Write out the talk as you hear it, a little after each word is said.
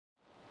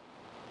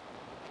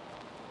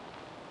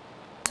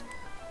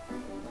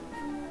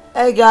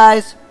Hey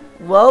guys,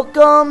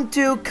 welcome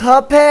to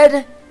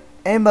Cuphead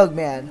and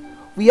Mugman.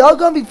 We are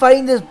going to be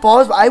fighting this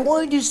boss, but I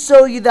wanted to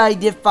show you that I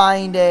did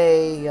find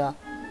a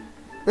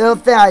little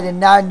thing I did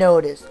not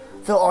notice.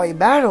 So all your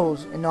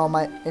battles and all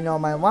my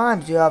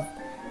rhymes, you have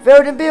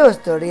failed and bills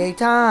 38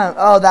 times.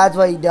 Oh, that's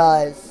what he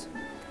does.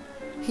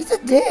 He's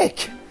a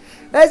dick.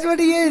 That's what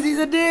he is. He's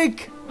a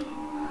dick.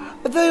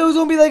 I thought it was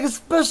going to be like a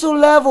special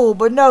level,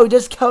 but no, he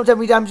just counts how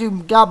many times you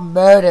got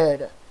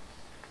murdered.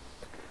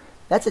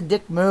 That's a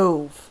dick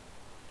move.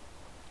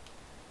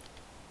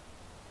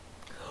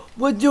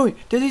 What doing?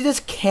 Does he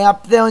just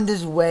camp there and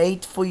just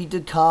wait for you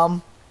to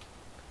come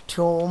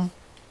to him?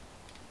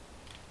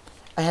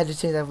 I had to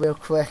say that real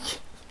quick.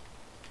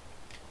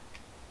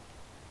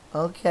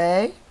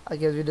 Okay, I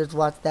guess we just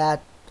watch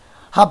that.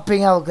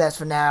 Hopping hourglass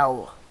for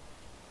now.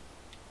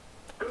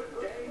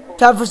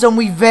 Time for some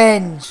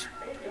revenge.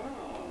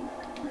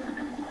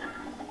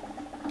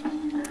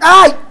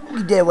 Ah!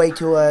 You did way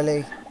too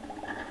early.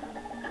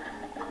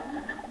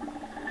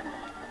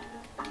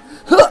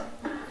 Huh.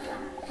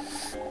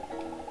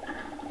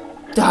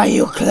 Die,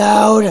 you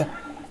cloud!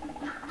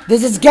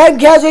 This is Game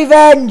Cast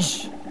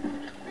Revenge!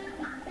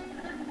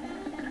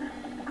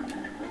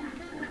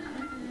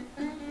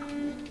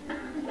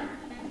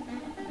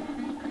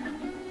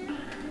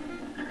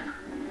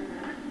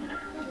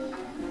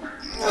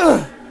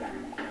 Ugh.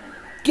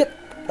 Get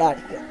out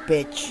of here,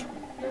 bitch.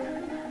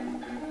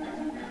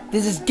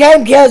 This is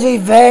Game Cast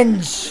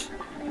Revenge!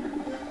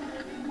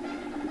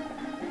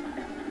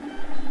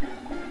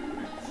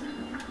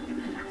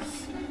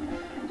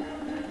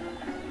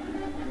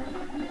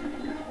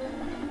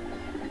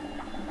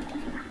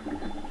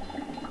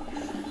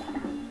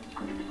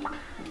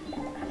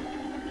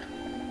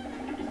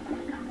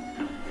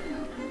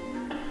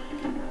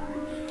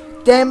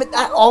 Damn it,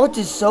 that ult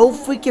is so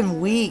freaking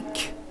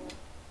weak.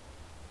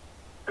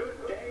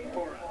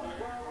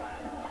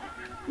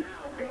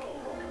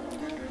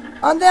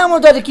 And then I'm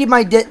gonna try to keep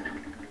my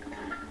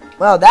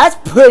well, that's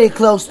pretty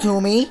close to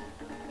me.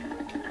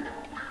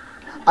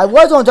 I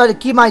was gonna try to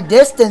keep my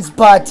distance,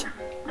 but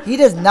he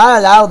does not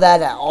allow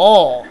that at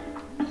all.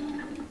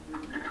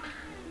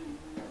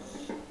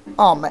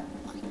 Oh my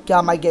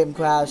god, my game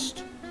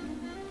crashed.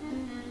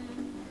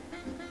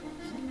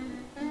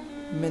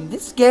 Man,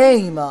 this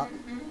game,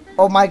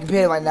 oh, my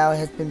computer right now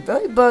has been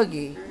very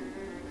buggy.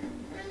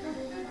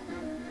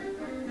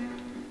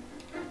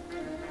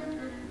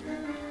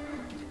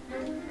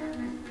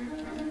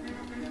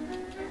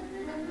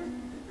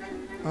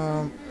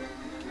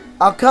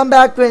 I'll come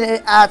back when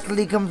it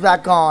actually comes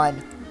back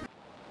on.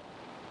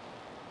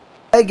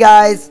 Hey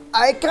guys,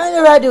 I kind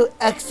of had to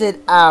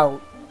exit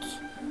out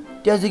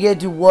just to get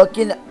to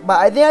working, but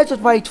I think I should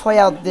probably try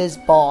out this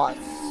boss.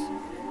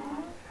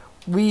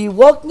 We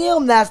worked near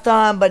him last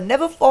time, but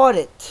never fought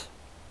it.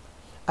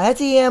 I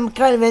actually am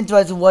kind of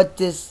interested in what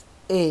this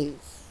is.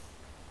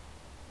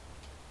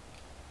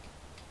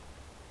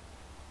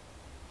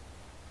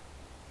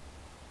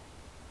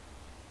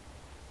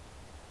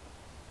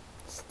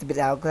 Stupid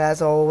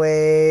hourglass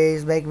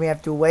always make me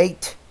have to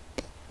wait.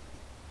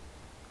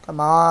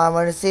 Come on, I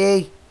want to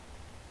see.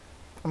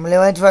 I'm a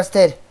little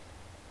interested.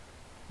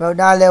 Well,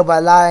 not a little,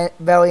 but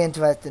very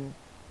interested.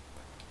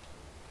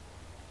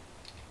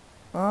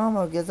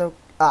 I guess I'll...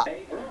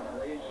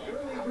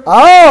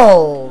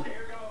 Oh!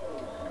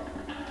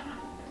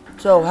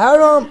 So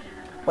how do...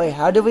 Wait,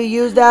 how do we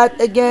use that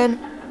again?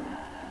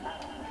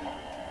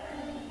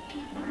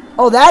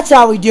 Oh, that's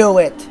how we do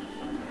it!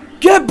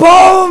 Get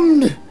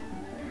bombed!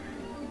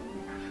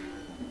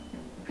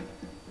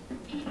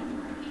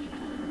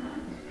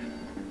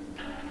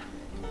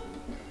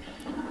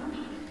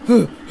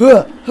 Huh,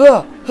 huh,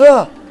 huh,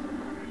 huh.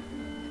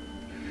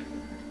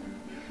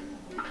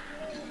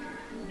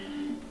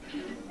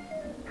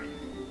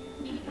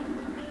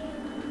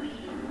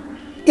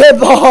 Get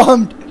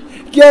bombed!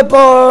 Get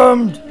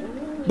bombed!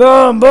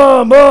 Boom,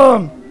 boom,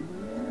 boom!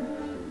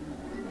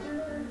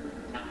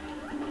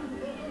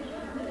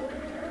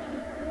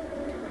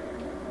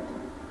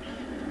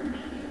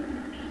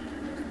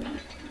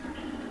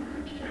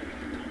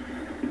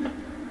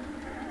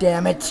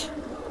 Damn it.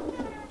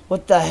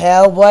 What the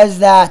hell was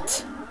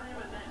that?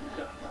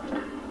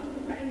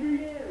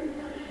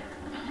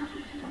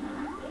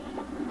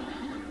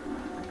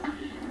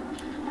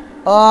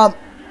 Oh.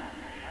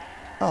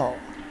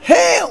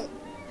 Hell!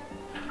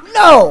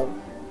 No!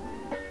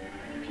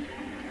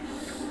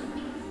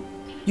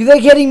 You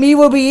think hitting me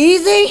will be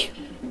easy?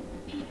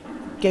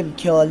 Give me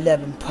kill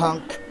 11,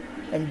 punk.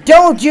 And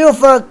don't you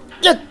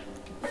forget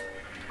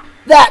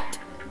that!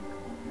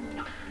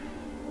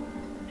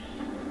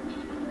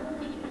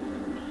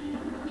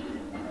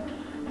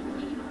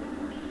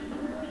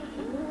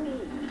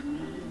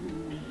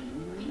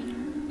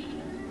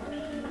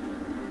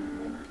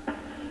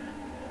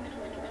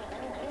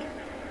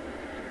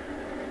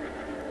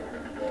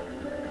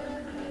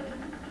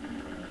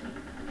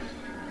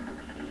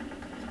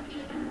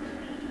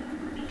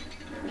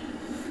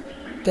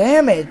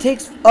 Damn it, it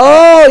takes...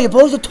 Oh, you're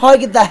supposed to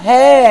target the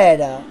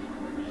head.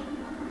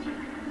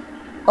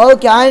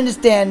 Okay, I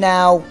understand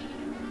now.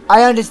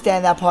 I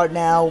understand that part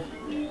now.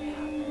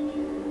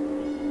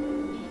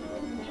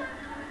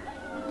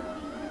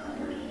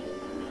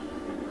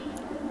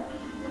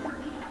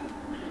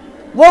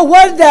 Whoa,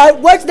 what's that?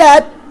 What's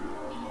that?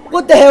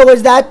 What the hell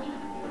was that?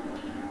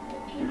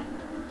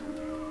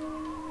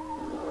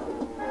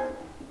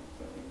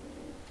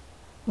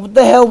 What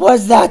the hell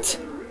was that?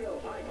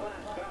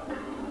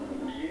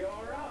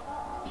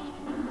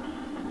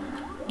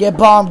 Get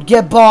bombed,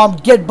 get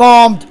bombed, get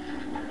bombed.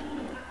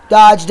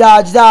 Dodge,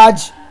 dodge,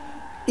 dodge.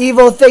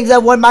 Evil things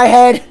that went my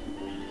head.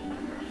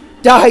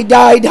 Die,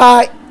 die,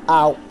 die.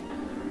 Ow.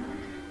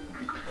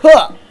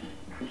 Huh.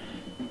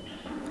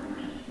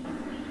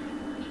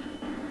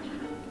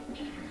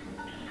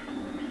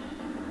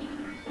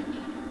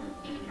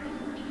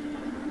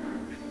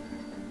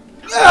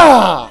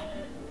 Ah.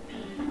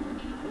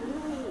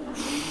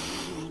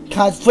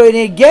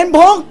 Concentrating again,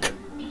 punk.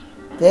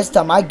 This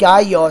time I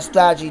got your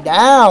strategy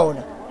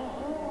down.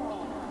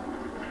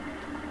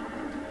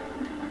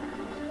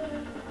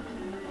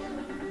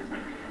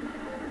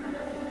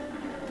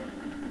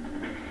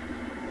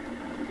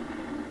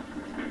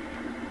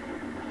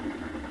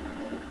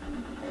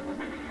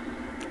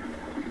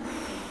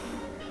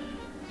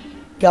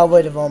 Got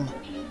rid of him.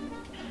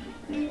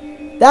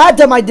 That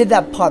time I did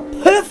that part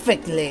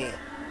perfectly.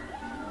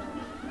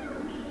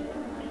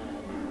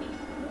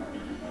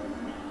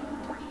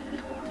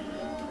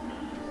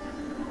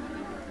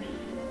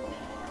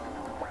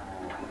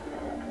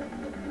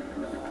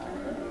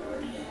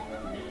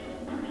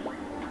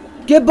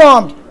 Get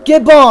bombed!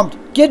 Get bombed!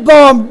 Get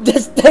bombed!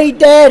 Just stay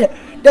dead!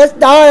 Just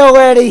die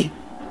already!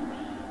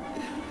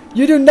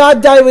 You do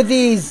not die with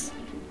these!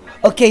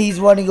 Okay, he's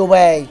running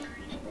away.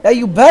 Now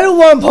you better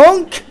run,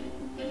 punk!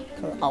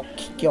 I'll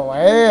kick your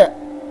ass.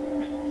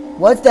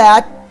 What's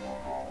that?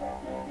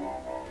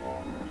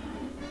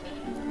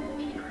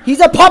 He's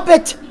a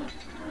puppet!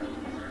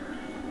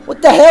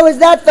 What the hell is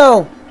that,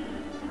 though?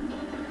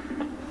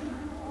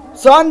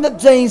 So I'm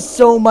not saying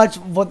so much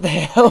what the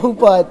hell,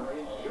 but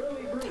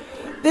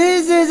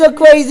this is a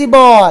crazy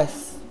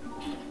boss.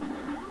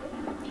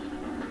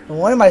 And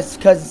one of my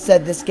cousins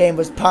said this game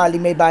was partly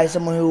made by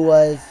someone who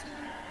was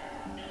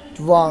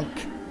drunk.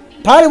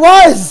 Probably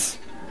was!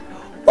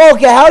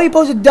 Okay, how are you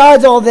supposed to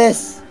dodge all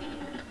this?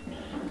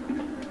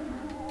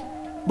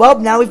 Well,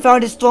 now we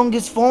found his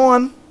strongest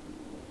form.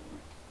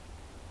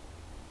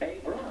 A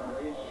brawl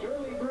is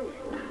surely brewing.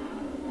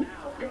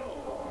 Now go!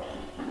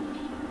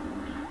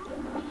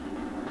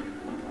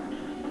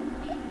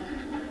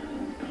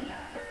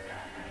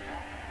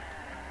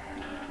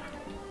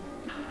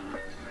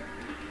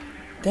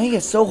 Dang,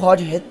 it's so hard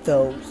to hit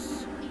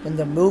those when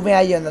they're moving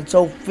at you and they're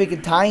so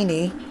freaking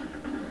tiny.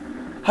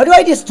 How do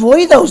I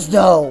destroy those,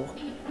 though?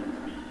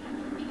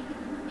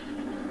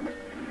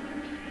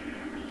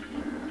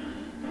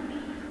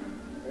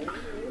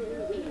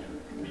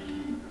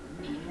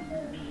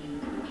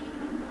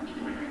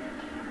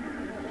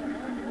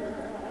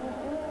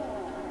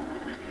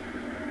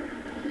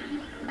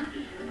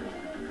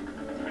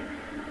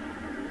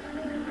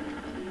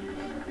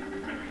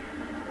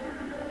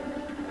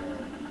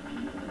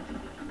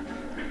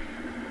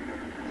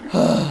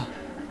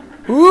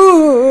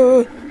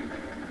 Ooh.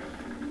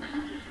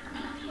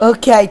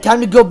 Okay,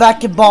 time to go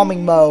back in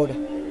bombing mode.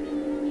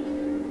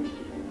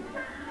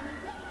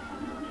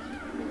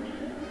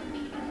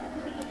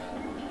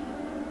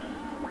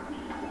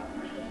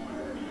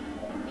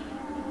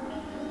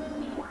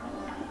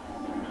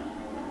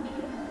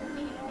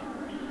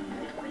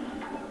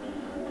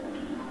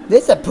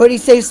 This is a pretty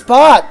safe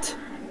spot.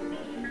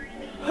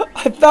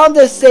 I found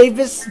the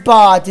safest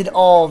spot in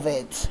all of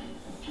it.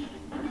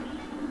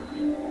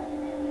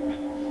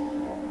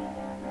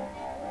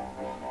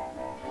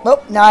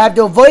 Nope, now I have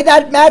to avoid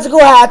that magical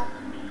hat.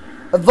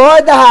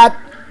 Avoid the hat.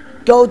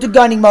 Go to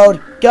gunning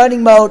mode.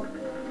 Gunning mode.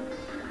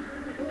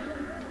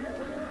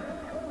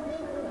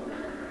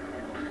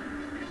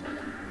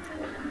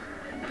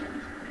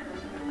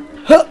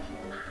 Huh.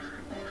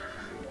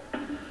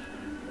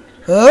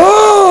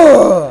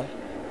 Oh.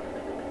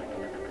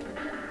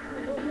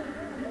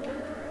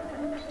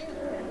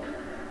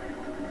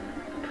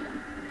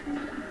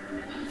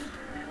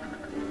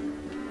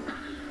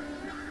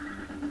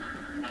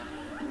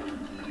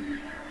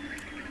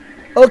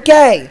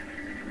 Okay,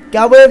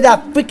 got rid of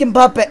that freaking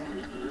puppet.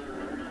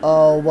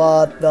 Oh,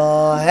 what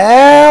the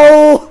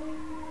hell?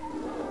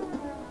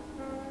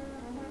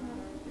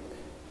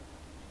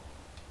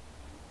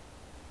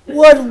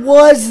 What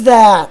was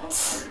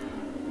that?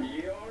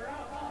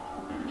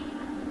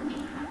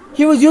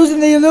 He was using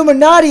the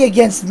Illuminati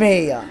against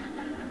me.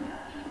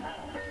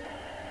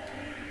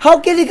 How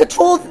can he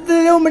control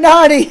the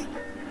Illuminati?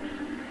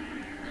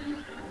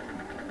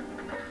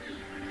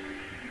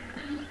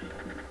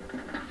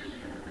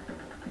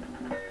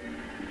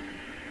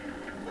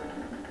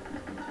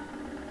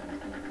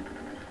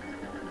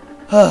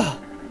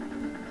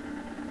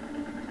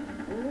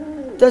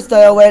 Just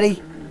die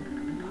already.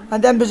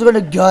 And then I'm just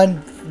gonna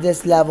gun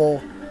this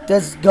level.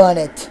 Just gun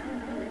it.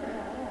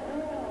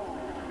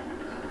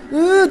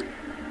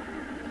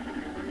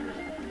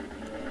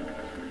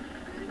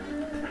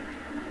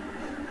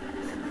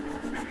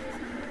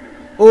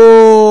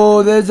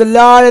 Oh, there's a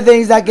lot of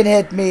things that can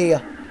hit me.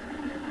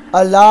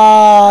 A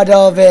lot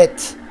of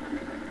it.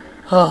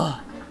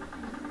 How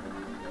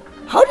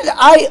did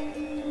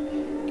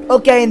I...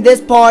 Okay, and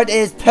this part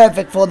is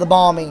perfect for the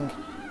bombing.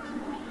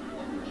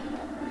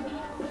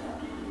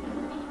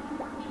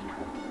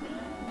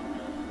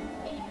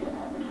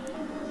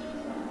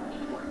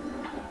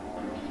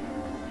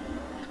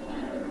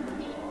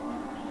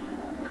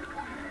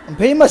 I'm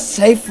pretty much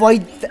safe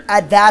right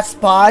at that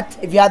spot.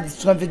 If you have the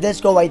swim for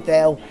disco right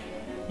there,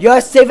 you're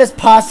as safe as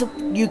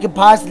possible you can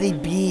possibly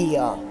be.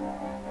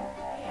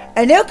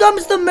 And here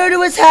comes the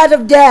murderous hat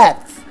of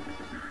death.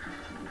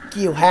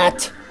 You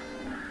hat.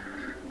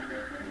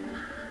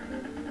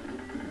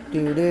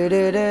 Do do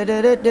do do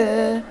do do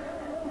do.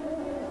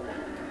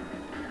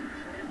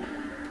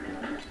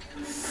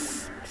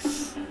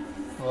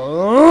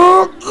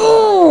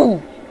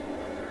 Oh,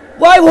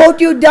 why won't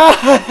you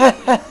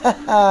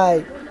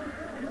die?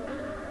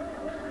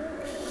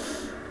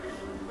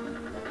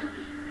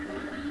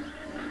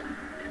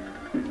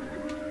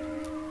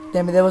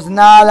 Damn it, there was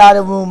not a lot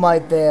of room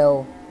right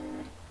there.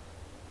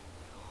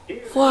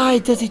 Why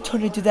does he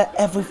turn into that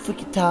every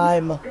freaking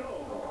time?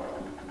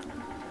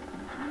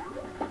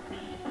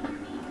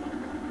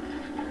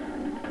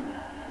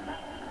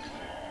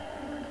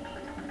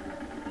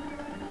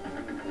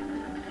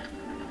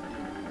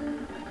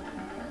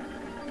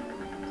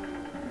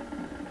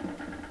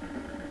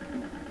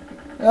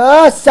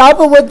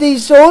 Stop it with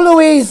these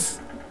soloies!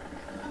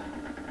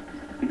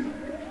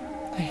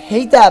 I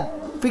hate that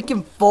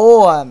freaking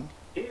form.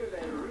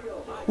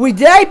 Wait,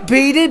 did I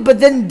beat it but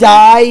then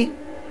die?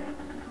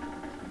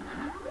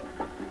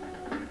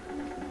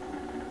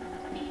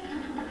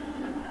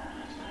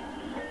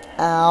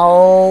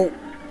 Ow.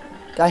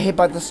 Got hit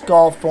by the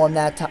skull form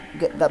that time.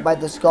 By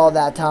the skull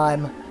that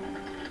time.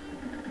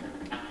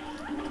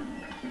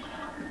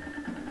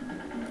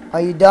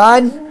 Are you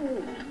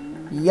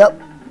done?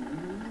 Yep.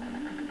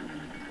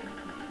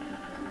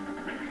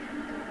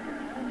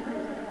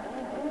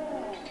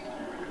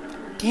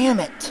 Damn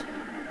it.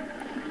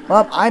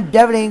 Well, I'm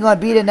definitely gonna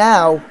beat it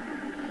now.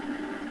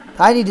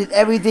 I needed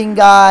everything,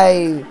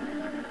 guy.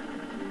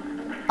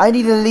 I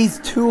needed at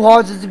least 2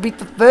 hearts to beat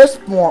the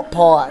first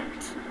part.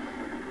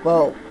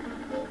 Well,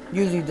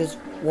 usually just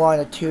 1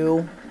 or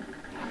 2.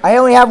 I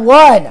only have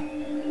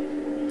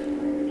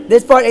 1.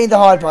 This part ain't the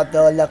hard part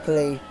though,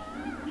 luckily.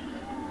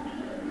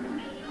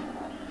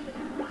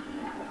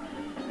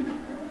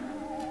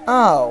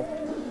 Oh.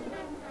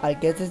 I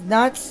guess it's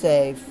not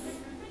safe.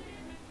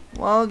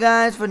 Well,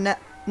 guys, for now...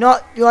 No,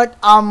 you know what?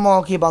 I'm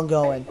gonna keep on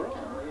going.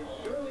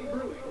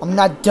 I'm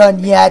not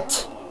done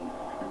yet.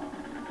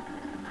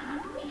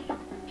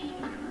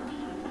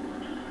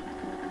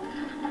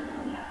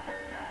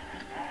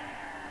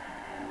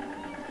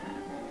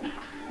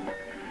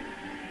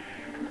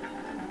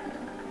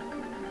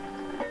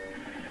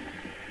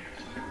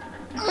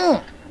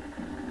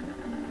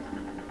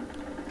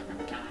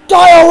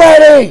 Die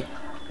already!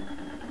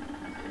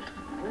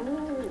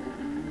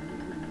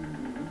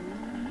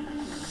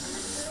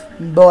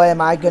 Boy,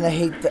 am I gonna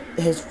hate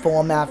his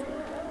form after.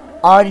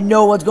 I already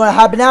know what's gonna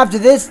happen after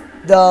this,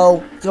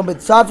 though. It's gonna be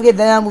Suffocate,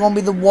 then I'm gonna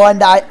be the one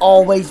that I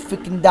always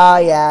freaking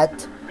die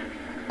at.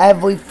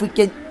 Every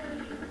freaking...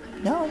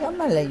 No, I'm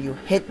not letting you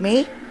hit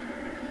me.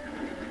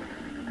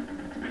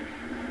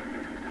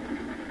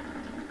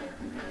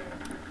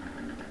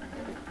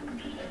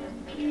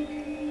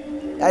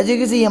 As you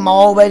can see, I'm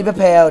already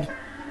prepared.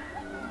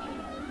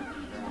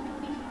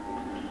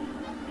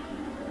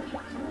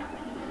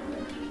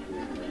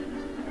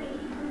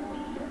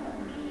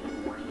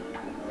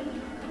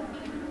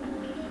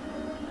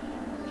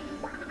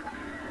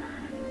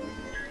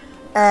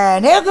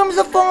 And here comes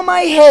the form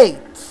I hate.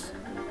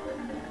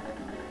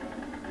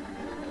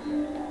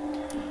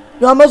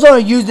 No, I'm just gonna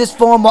use this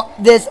form,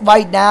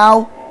 right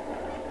now,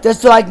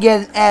 just so I can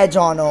get an edge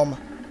on him.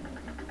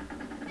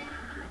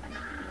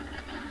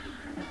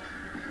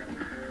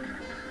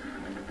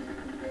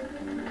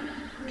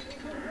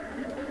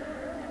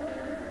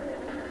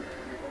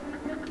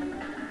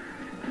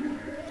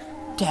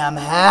 Damn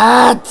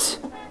hat!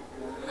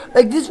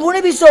 Like, this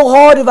wouldn't be so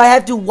hard if I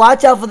had to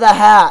watch out for the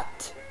hat.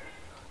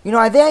 You know,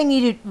 I think I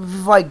need to,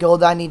 before I go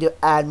there, I need to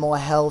add more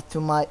health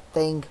to my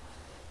thing.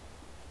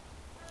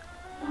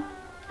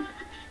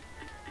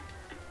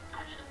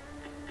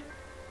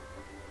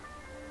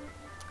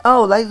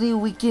 Oh, likely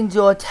weakens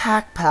your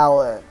attack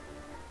power.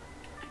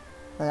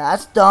 Well,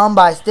 that's dumb,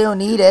 but I still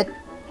need it.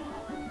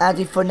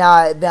 Actually, for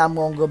now, then I'm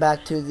going to go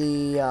back to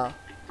the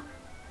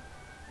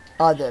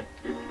other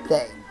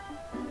thing.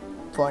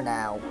 For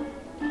now.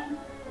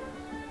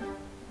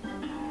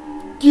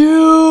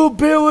 You,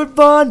 Bill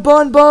and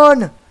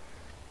Bun.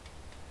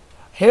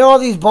 Here are all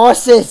these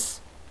bosses.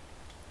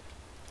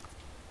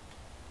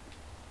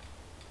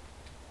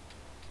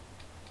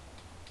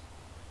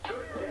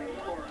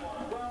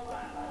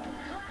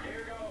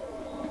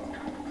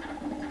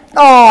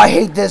 Oh, I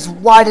hate this.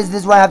 Why does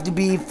this one have to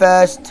be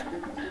first?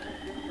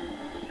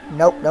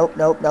 Nope.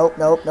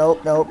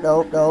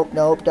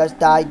 Just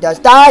die.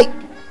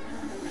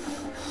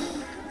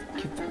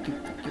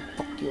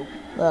 Fuck you.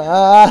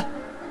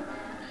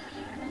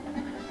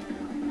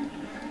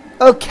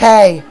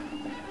 Okay.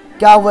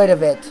 Got rid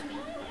of it.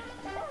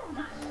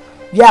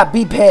 Yeah,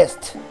 be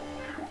pissed.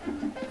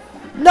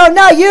 No,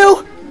 not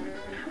you!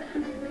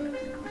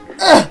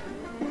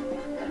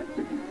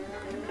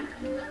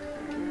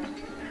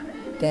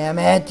 Damn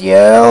it,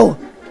 you!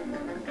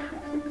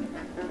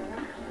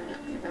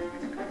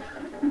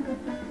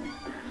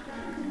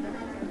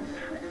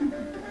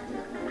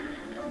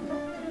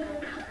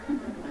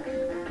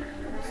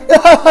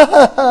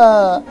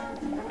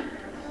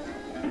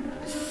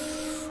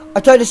 I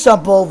tried to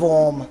jump over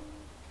him.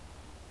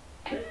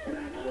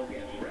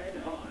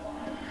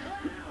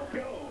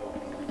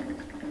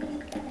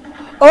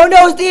 Oh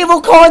no, it's the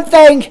evil corn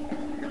thing!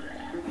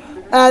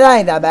 That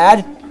ain't that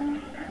bad.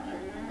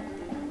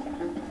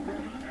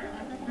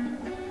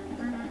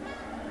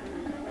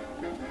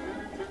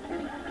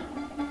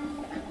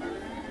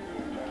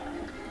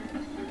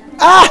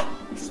 Ah!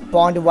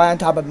 Spawned right on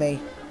top of me.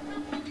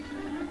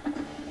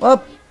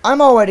 Well,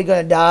 I'm already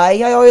gonna die.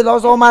 I already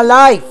lost all my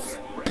life.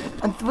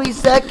 In 3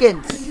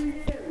 seconds.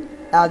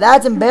 Now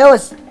that's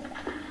embarrassing.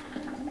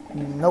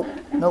 Nope.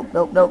 Nope,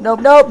 nope, nope, nope,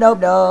 nope, nope,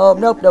 nope,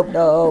 nope, nope,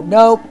 nope,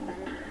 nope.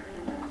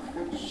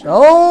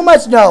 So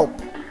much nope.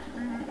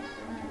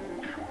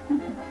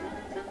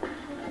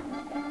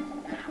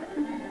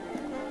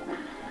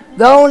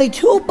 There are only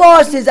 2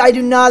 bosses I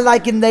do not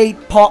like in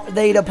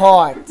later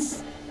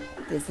parts.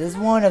 This is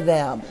one of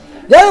them.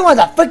 The other one's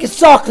a freaking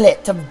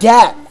chocolate of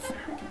death.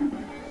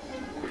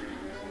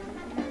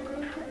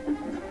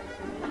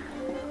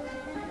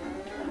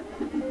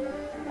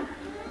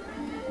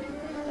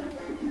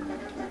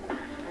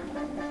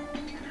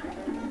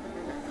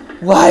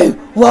 Why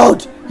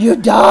won't you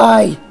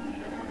die?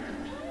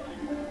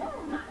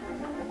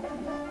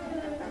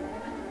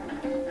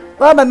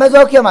 Well, I might as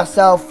well kill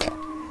myself.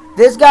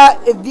 This guy,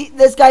 if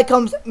this guy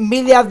comes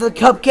immediately after the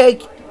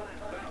cupcake,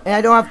 and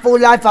I don't have full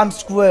life, I'm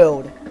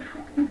screwed.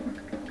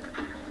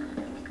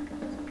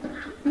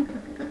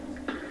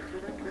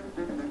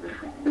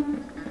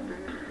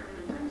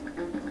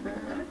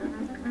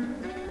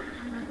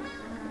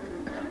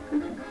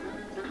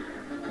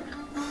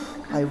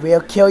 I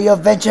will kill you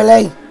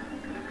eventually.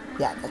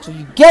 Yeah, that's what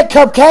you get,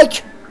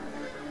 cupcake.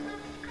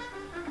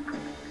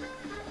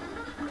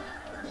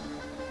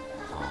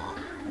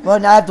 Well,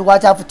 now I have to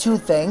watch out for 2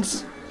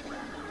 things.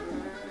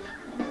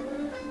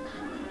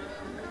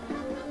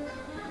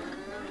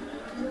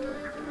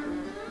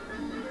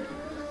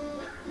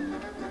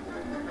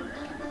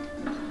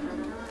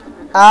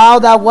 Ow,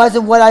 that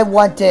wasn't what I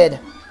wanted.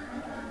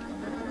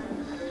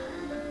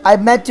 I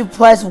meant to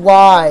press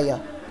Y.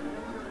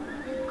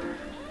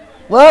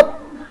 Well,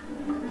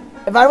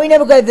 if I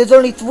remember correctly, there's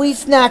only 3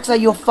 snacks that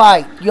you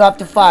have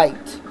to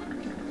fight.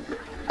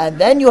 And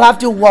then you have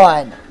to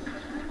run.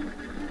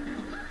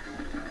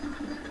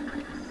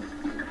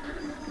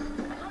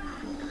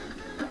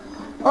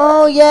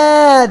 Oh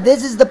yeah,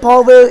 this is the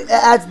part where it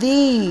adds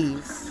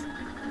these.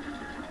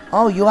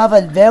 Oh, you have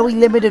a very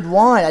limited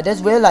one. I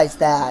just realized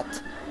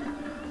that.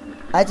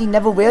 I actually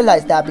never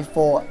realized that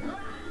before.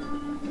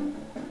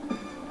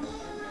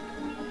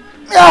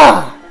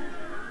 Ah!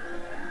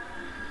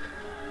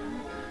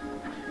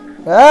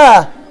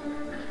 Ah!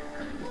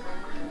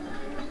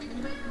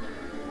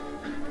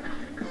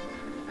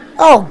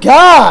 Oh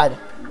God!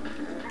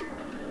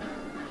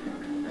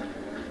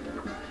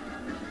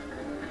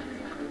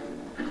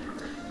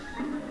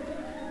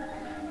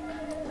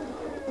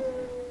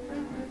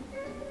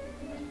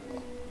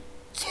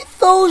 She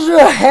throws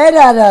her head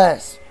at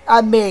us.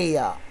 At me.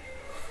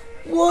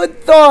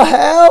 What the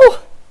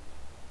hell?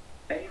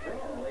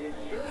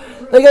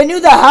 Like, I knew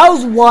the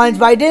house once,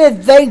 but I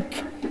didn't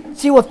think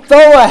she would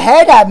throw her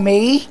head at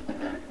me.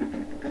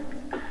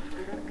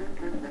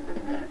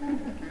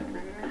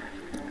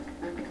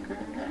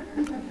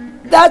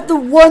 That's the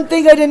one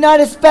thing I did not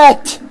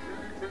expect.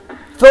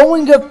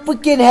 Throwing her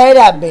freaking head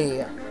at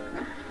me.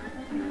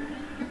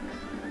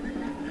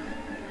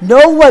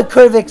 No one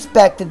could have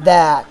expected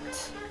that.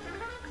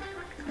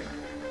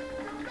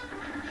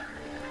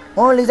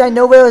 Or at least I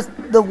know where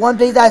the one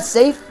place that's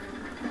safe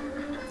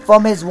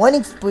from his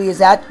winning spree is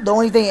at. The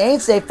only thing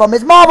ain't safe from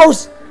his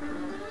marbles.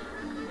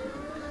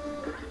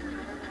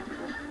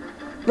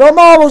 Your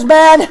marbles,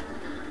 man.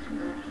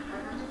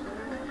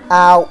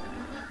 Ow.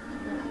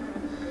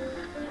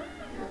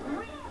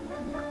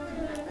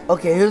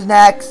 Okay, who's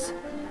next?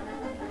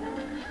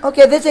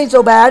 Okay, this ain't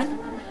so bad.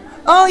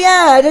 Oh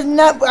yeah,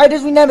 I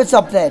just remembered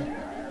something.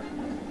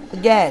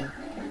 Again.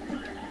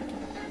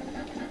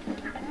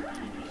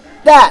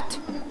 That.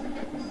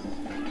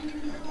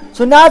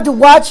 So now I have to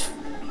watch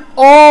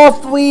all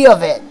 3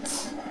 of it.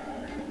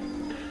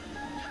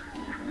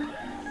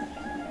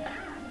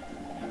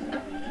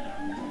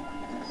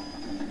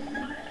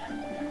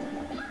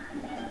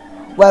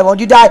 Why won't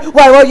you die?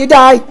 Why won't you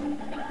die?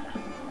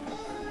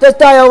 Just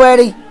die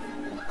already.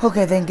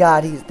 Okay, thank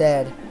God he's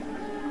dead.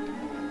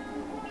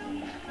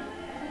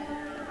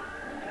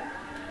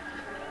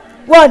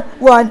 One.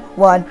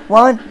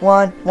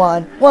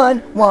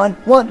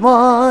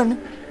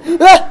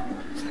 Ah!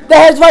 The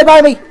head's right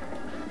by me.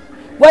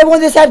 Why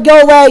won't this head go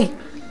away?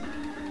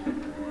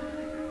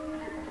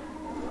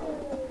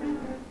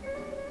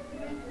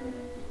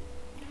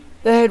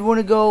 The head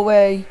wouldn't go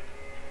away.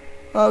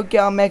 Okay,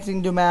 I'm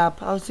exiting the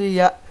map. I'll see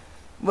ya.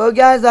 Well,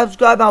 guys,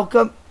 subscribe. I'll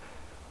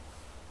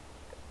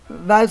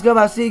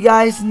see you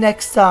guys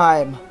next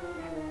time.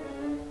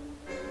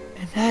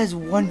 And that is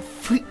one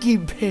freaky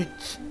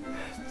bitch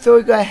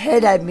throwing her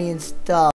head at me and stuff.